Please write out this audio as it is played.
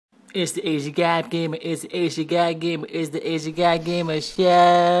It's the Asian Guy Gamer, it's the Asian Guy Gamer, it's the Asian Guy Gamer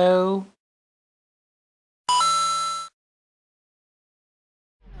show.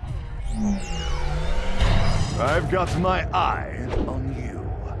 I've got my eye on you.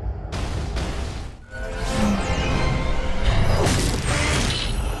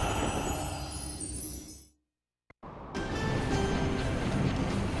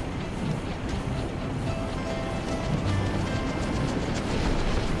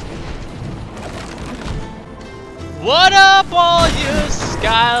 What up, all you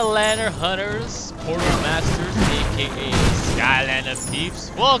Skylander hunters, portal masters, aka Skylander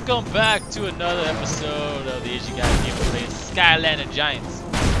peeps? Welcome back to another episode of the Asian Guy Gamer playing Skylanders Giants.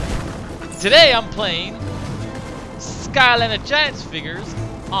 Today I'm playing Skylanders Giants figures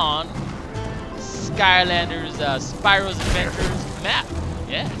on Skylanders Spyro's Adventures map.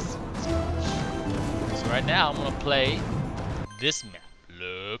 Yes. So right now I'm gonna play this map.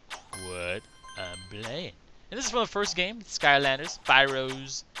 Look what I'm playing. And this is from the first game, Skylanders,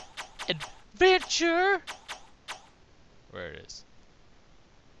 Spyro's Adventure. Where it is.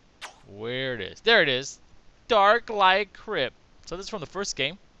 Where it is. There it is. Darklight Crypt. So this is from the first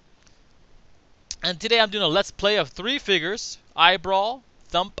game. And today I'm doing a let's play of 3 figures. Eye-Brawl,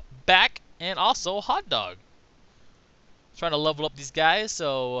 Thumpback, and also Hot Dog. Trying to level up these guys,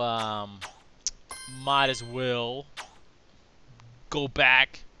 so might as well go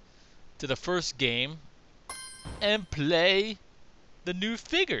back to the first game and play the new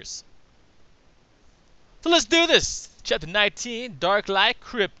figures. So let's do this! Chapter 19, Darklight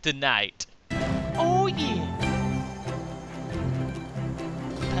Crypt tonight. Oh yeah!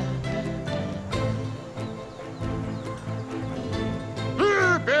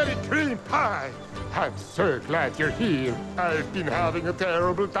 Blueberry cream pie! I'm so glad you're here. I've been having a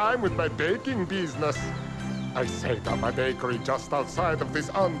terrible time with my baking business. I set up a bakery just outside of this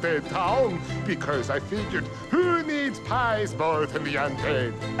undead town because I figured who needs pies more than the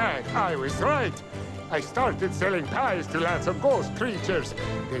undead? And I was right. I started selling pies to lots of ghost creatures.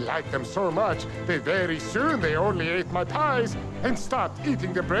 They liked them so much that very soon they only ate my pies and stopped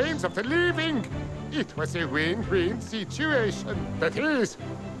eating the brains of the living. It was a win-win situation. That is,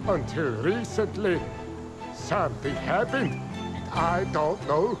 until recently. Something happened. I don't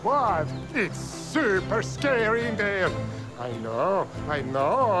know what. It's super scary in there. I know,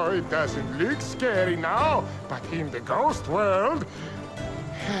 it doesn't look scary now, but in the ghost world...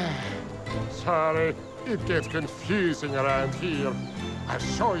 Sorry, it gets confusing around here. I'll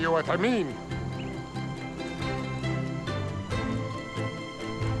show you what I mean.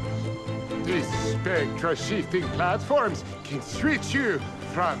 These spectra-shifting platforms can switch you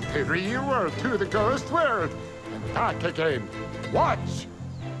from the real world to the ghost world and back again. Watch!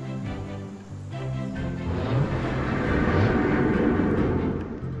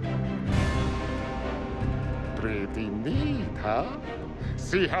 Pretty neat, huh?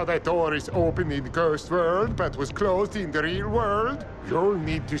 See how that door is open in the ghost world but was closed in the real world? You'll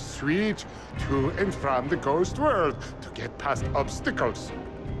need to switch to and from the ghost world to get past obstacles.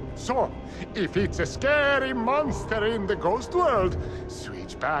 So, if it's a scary monster in the ghost world,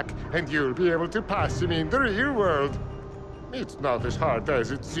 switch back and you'll be able to pass him in the real world. It's not as hard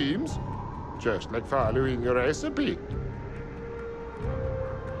as it seems. Just like following a recipe.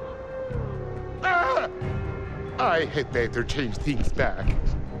 Ah! I had better change things back.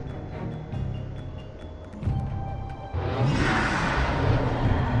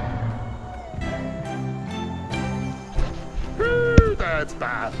 That's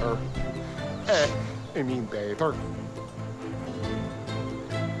better. I mean better.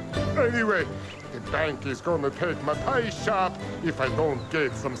 Anyway, the bank is gonna take my pie shop if I don't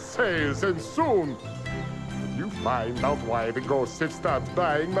get some sales, and soon. Will you find out why the ghosts have stopped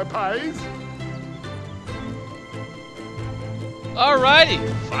buying my pies? Alrighty!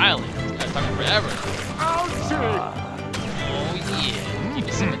 Finally! This guy's talking forever. Ouchie! Oh yeah! Give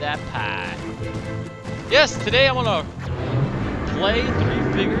me some of that pie. Yes, today I'm gonna play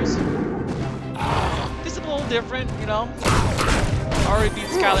 3 figures. This is a little different, you know. Already beat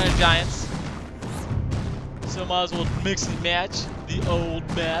Skylanders Giants. So might as well mix and match the old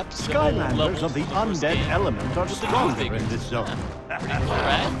maps. Skylanders of the undead element are stronger in this zone. Pretty cool,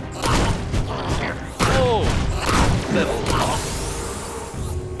 right? Oh!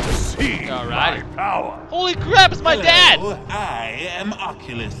 See my power. Holy crap, it's my dad! I am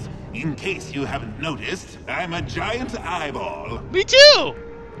Oculus. In case you haven't noticed, I'm a giant eyeball. Me too!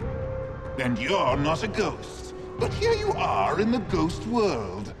 And you're not a ghost. But here you are in the ghost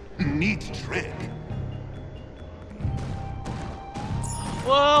world. Neat trick.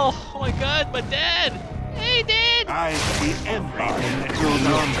 Whoa! Oh my god, my dad! Hey, Dad! I see everything that goes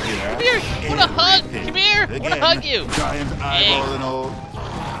on here. Come here! I wanna hug! Everything. Come here! I wanna Again, hug you! Giant eyeball and all.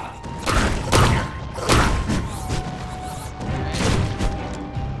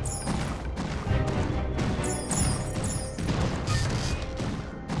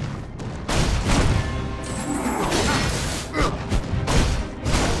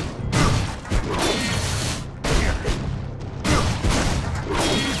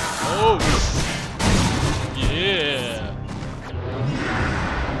 Oh! Yeah!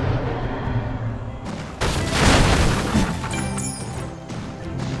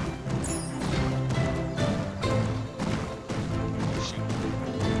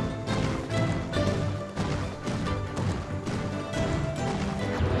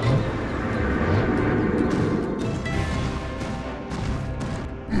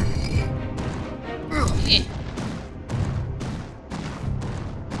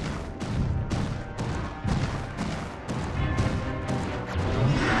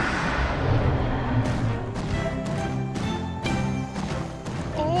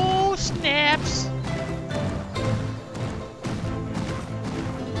 Oh, snaps!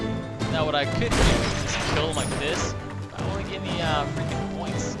 Now what I could do is kill him like this. I want to get any freaking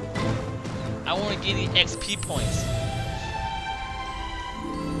points. I want to get any XP points.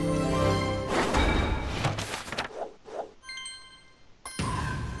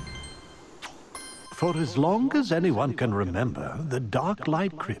 For as long as anyone can remember, the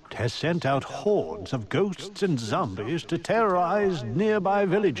Darklight Crypt has sent out hordes of ghosts and zombies to terrorize nearby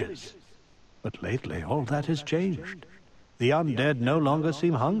villages. But lately, all that has changed. The undead no longer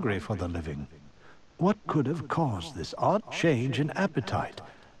seem hungry for the living. What could have caused this odd change in appetite?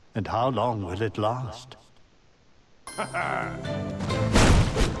 And how long will it last? Haha!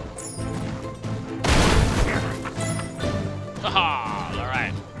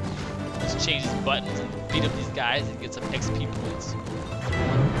 Alright. Let's change these buttons and beat up these guys and get some XP points.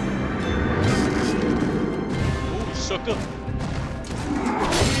 Ooh, sucker!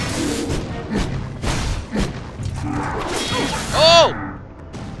 Oh!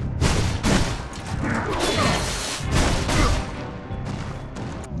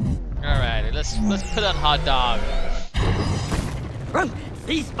 Alright, let's put on hot dog.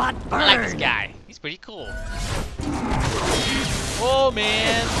 C-spot burn. I like this guy. He's pretty cool. Oh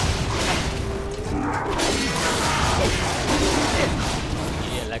man!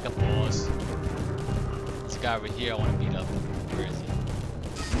 Yeah, like a boss. This guy over here I want to beat up. Where is he?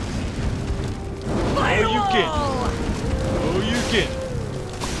 Oh, you get! Oh, you get!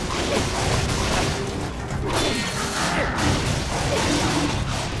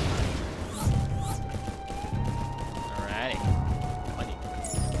 Alright. Money.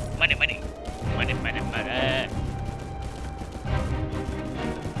 Money, money. Money, money, money. Yeah.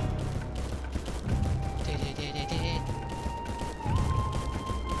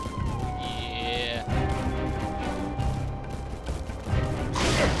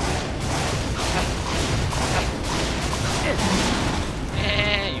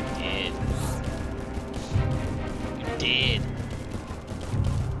 Yeah, you did. You did.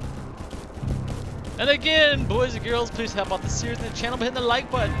 And again, boys and girls, please help out the series and the channel by hitting the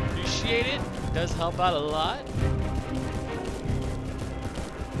like button. Appreciate it. It does help out a lot.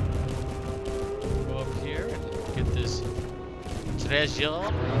 Go up here and get this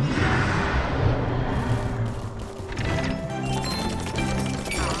treasure.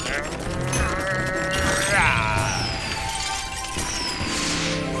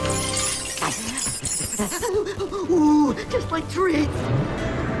 Ooh, just like treats.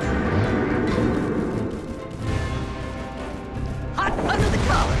 Hot under the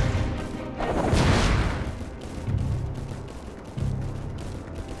collar.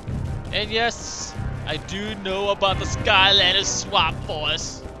 And yes, I do know about the Skylanders Swap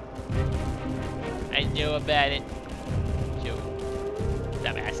Force. I know about it. Yo,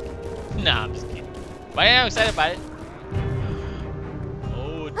 dumbass. Nah, I'm just kidding. But I am excited about it.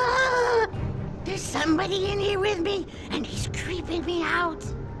 Oh, There's somebody in here with me, and he's creeping me out.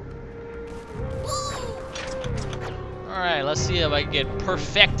 alright, let's see if I can get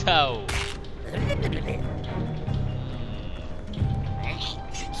perfecto.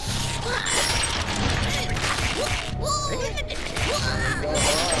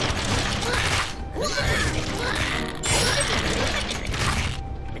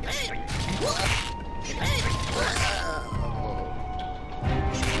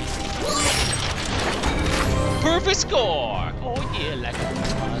 Perfect score! Oh yeah, like a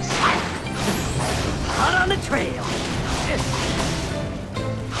boss. Hot on the trail.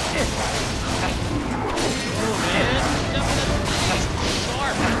 Oh man,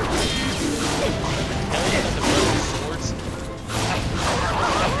 sharp. Hell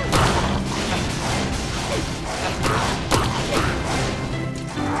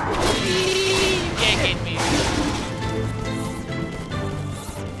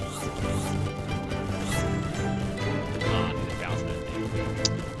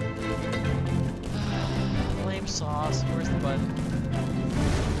sauce. Where's the button?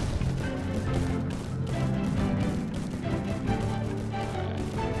 Alright.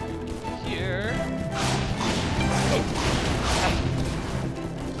 Here.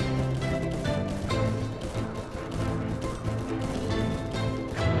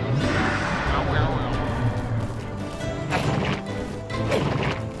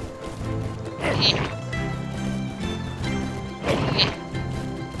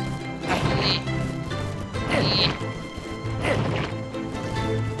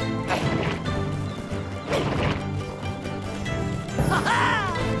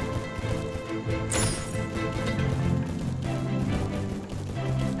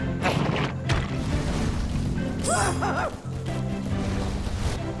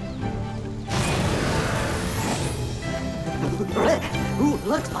 Ooh,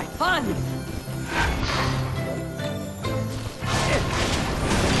 looks like fun!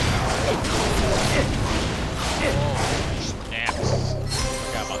 Snaps.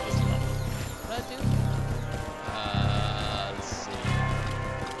 Forgot about this one. What did I do? Let's see.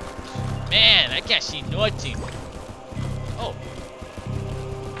 Man, I can't see nothing. Oh.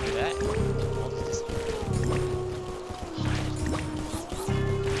 Look at that. What is this?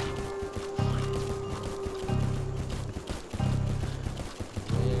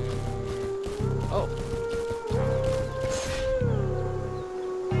 Oh.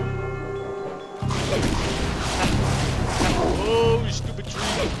 Oh, you stupid tree.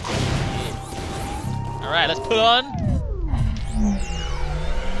 Alright, let's put on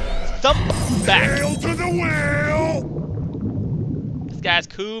Thumpback. Hail to the wheel! This guy's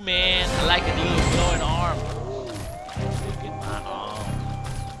cool, man. I like his little glowing arm. Look at my arm.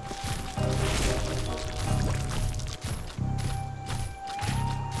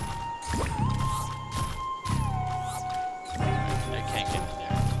 I can't get in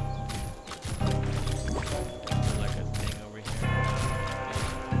there. Like a thing over here.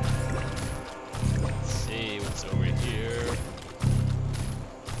 Let's see what's over here.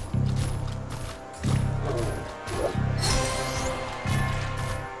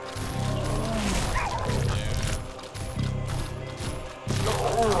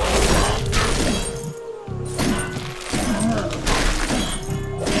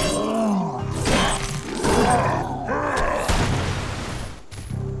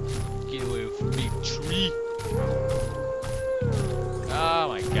 Get away from me, tree. Oh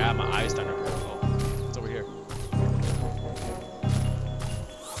my god, my eyes starting to hurt. Oh, it's over here.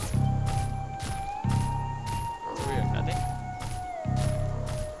 What's over here? Nothing?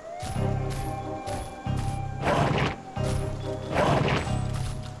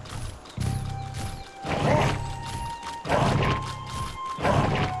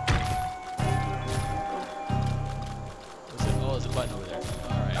 What's it? Oh, there's a button over there.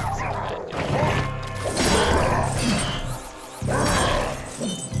 Alright, let's see what I gotta do.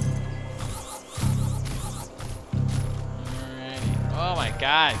 Alrighty. Oh my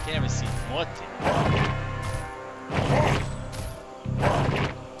god, I can't even see nothing.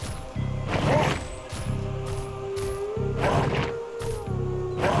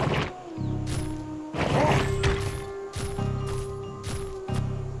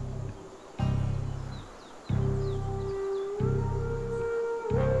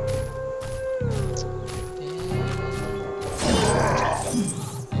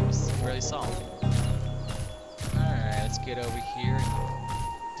 Really solid. Alright, let's get over here and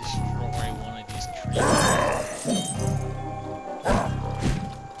destroy one of these trees.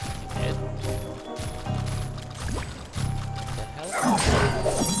 Dead. What the hell?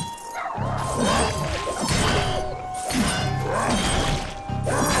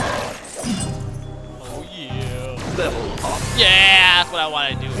 Oh yeah. Level up. Yeah, that's what I want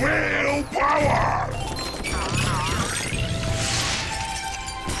to do. Wheel power!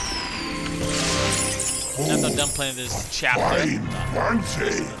 Now that I'm done playing this chapter, Fine, there's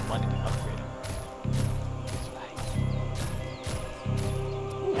fancy. some money to upgrade them. That's right.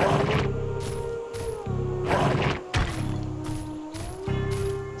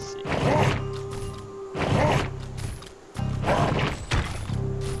 Let's see.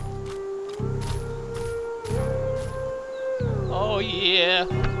 Oh yeah.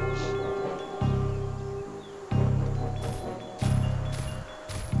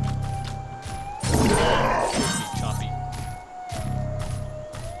 Chompy.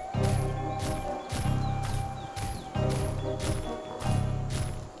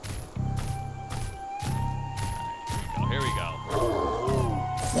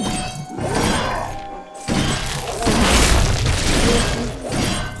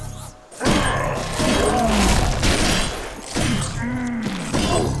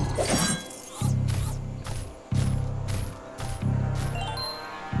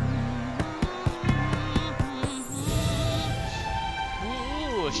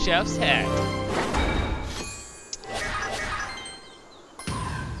 chef's hat.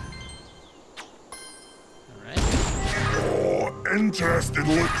 Alright. Oh, interesting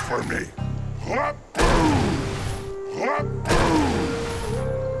look for me. Hop-boo! Hop-boo!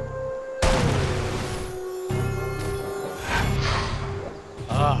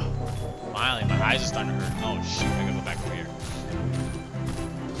 Finally, my eyes are starting to hurt. Oh shoot, I gotta go back over here.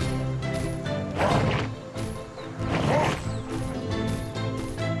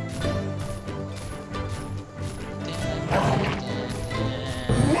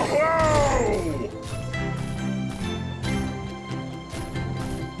 Whoa!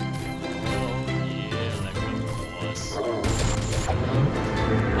 Oh yeah, let go boss.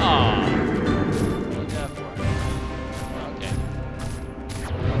 Aw. What that for? Okay.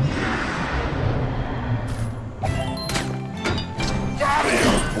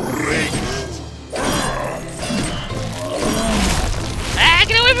 Ah,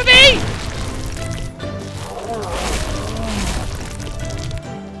 get away from me!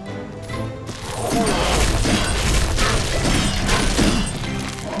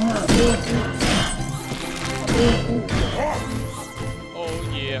 Oh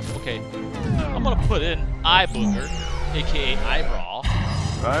yeah, okay. I'm gonna put in Eye Booger, aka Eye-Brawl.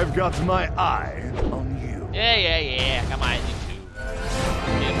 I've got my eye on you. Yeah. Come on, you two.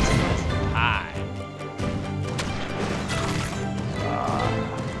 Get some of this pie.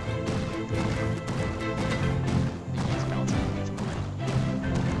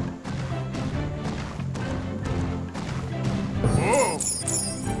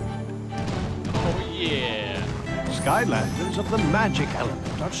 Oh yeah. Skylanders of the magic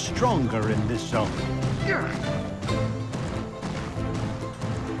element are stronger in this zone.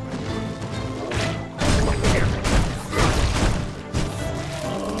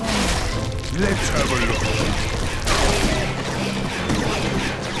 Let's have a look.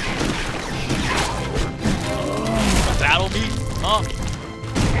 Battle me? Huh?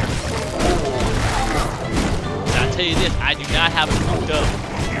 I'll tell you this, I do not have it hooked up.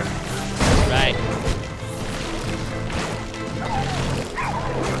 Right.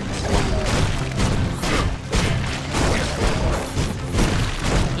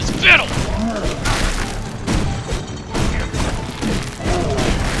 Let's fiddle!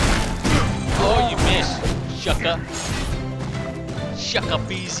 Oh, you missed, Shucka. Shucka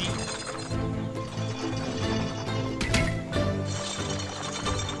Beezy.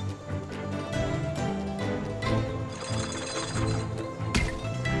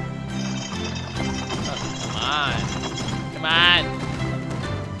 Come on.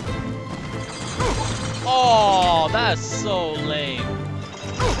 Oh, that's so lame.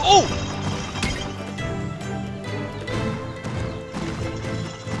 Oh!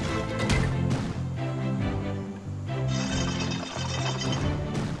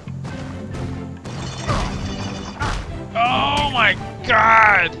 Oh my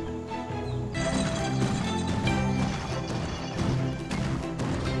God!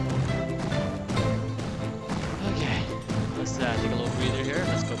 Okay, let's take a little breather here.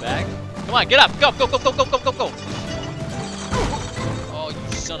 Let's go back. Come on, get up! Go! Oh,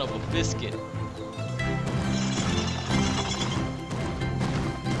 you son of a biscuit!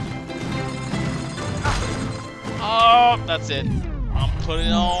 Oh, that's it. I'm putting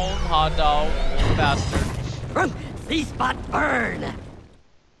it on hot dog a little faster. Z-spot burn!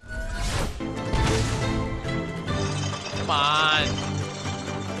 Come on.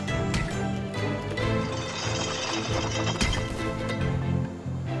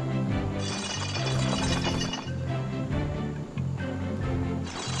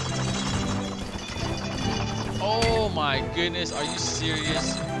 Oh my goodness, are you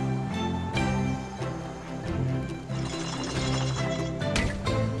serious?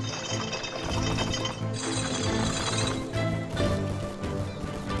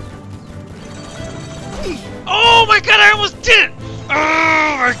 Oh my God, I almost did it!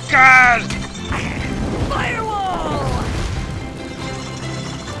 Oh my God! Firewall!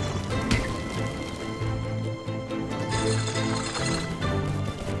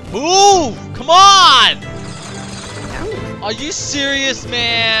 Move! Come on! Are you serious,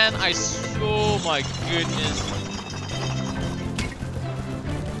 man? Oh my goodness.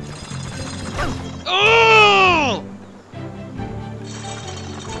 Oh!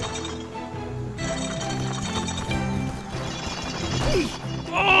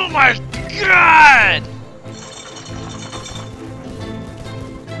 Oh my God!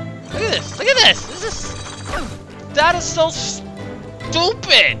 Look at this! Look at this! That is so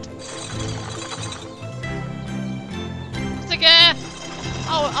stupid! It's like,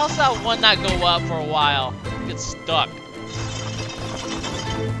 I'll let one not go up for a while. Get stuck.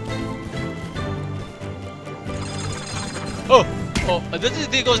 Oh, this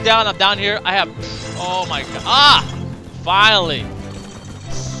thing goes down. I'm down here. I have. Oh my god. Ah! Finally.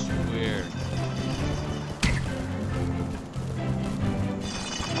 It's weird.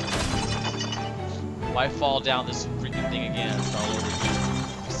 Why fall down this freaking thing again? It's all over again.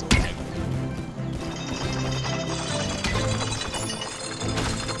 I'm so angry.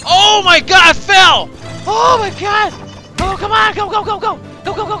 Oh my god, I fell! Oh my god! Oh, come on! Go, go, go, go!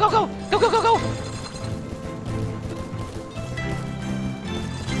 Go, go, go, go, go! Go, go, go, go!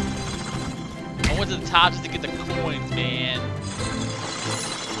 I went to the top just to get the coins, man.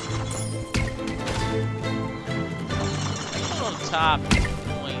 I went on the top.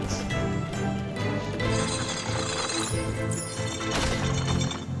 Coins.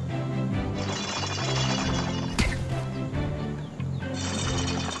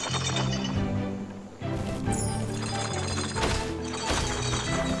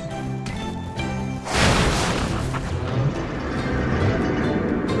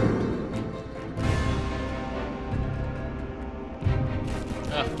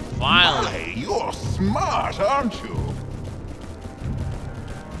 My, you're smart, aren't you?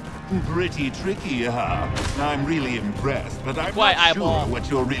 Pretty tricky, huh? I'm really impressed, but I'm Why, not Eye-Brawl? sure what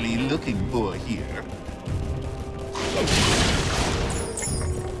you're really looking for here.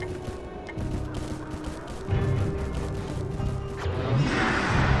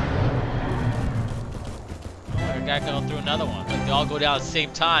 Oh, I got going through another one. Like they all go down at the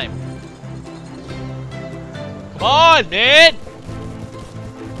same time. Come on, man!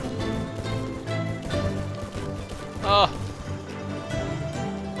 Oh.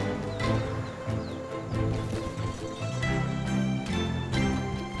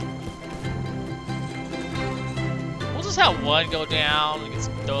 We'll just have one go down and get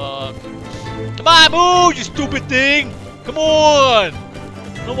stuck. Come on, move, you stupid thing! Come on!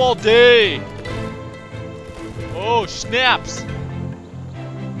 I'm all day. Oh, snaps!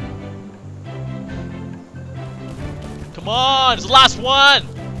 Come on, it's the last one!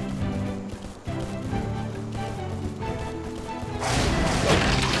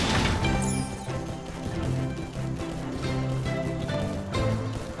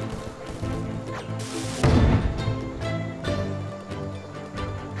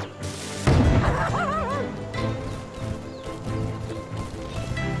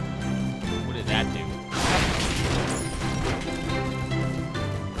 What did that do?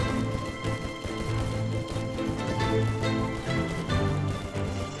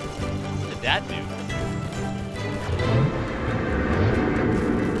 What did that do?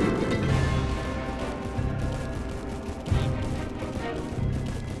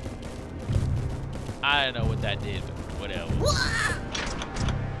 I don't know what that did, but whatever.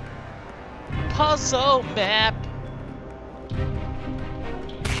 Puzzle map.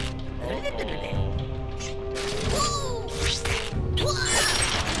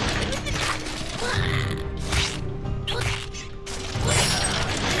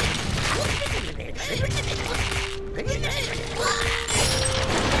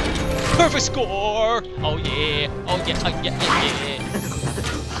 Perfect score! Oh yeah! Oh yeah! Oh yeah! Oh yeah!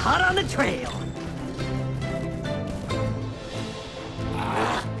 Hot on the trail.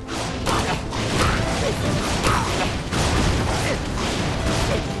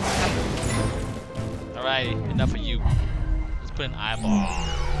 Alright, enough of you. Let's put an Eye-Brawl.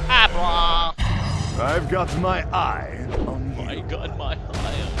 Eye-Brawl! I've got my eye on Oh my god, my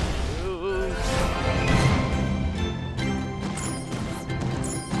eye on you.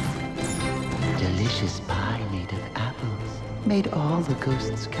 Delicious pie made of apples made all the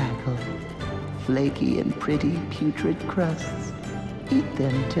ghosts cackle. Flaky and pretty putrid crusts. Eat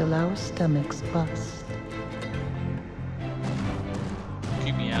them till our stomachs bust.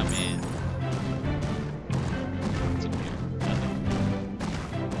 Keep me out, man. What's up here?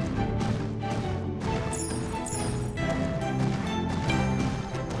 Nothing.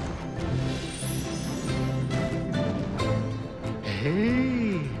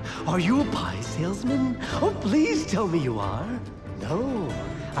 Hey, are you a pie salesman? Oh, please tell me you are. No,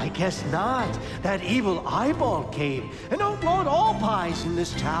 I guess not. That evil Eye-Brawl came and outlawed all pies in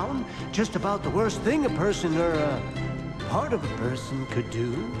this town. Just about the worst thing a person or part of a person could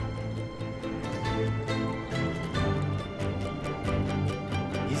do.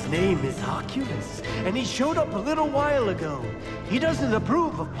 His name is Oculus, and he showed up a little while ago. He doesn't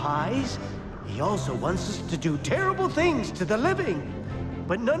approve of pies. He also wants us to do terrible things to the living.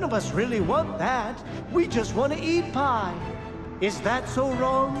 But none of us really want that. We just want to eat pie. Is that so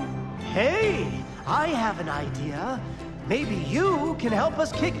wrong? Hey, I have an idea. Maybe you can help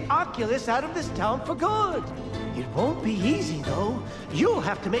us kick Oculus out of this town for good. It won't be easy, though. You'll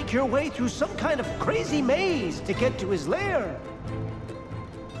have to make your way through some kind of crazy maze to get to his lair.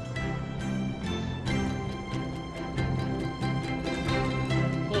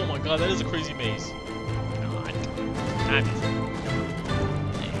 Oh my god, that is a crazy maze. God. Damn it.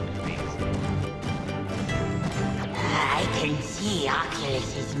 I can see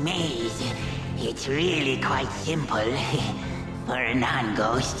Oculus's maze. It's really quite simple. For a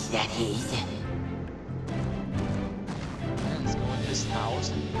non-ghost, that is. Let's go in this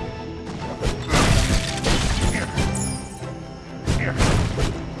house.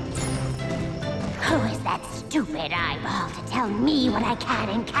 Who is that stupid eyeball to tell me what I can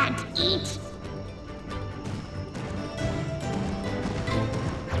and can't eat?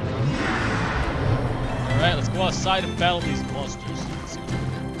 Alright, let's go outside and battle these monsters. Let's go.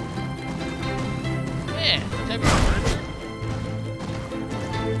 Man, what type of furniture?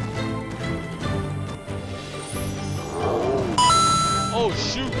 Oh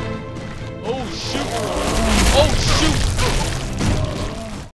shoot! Oh shoot! Oh shoot!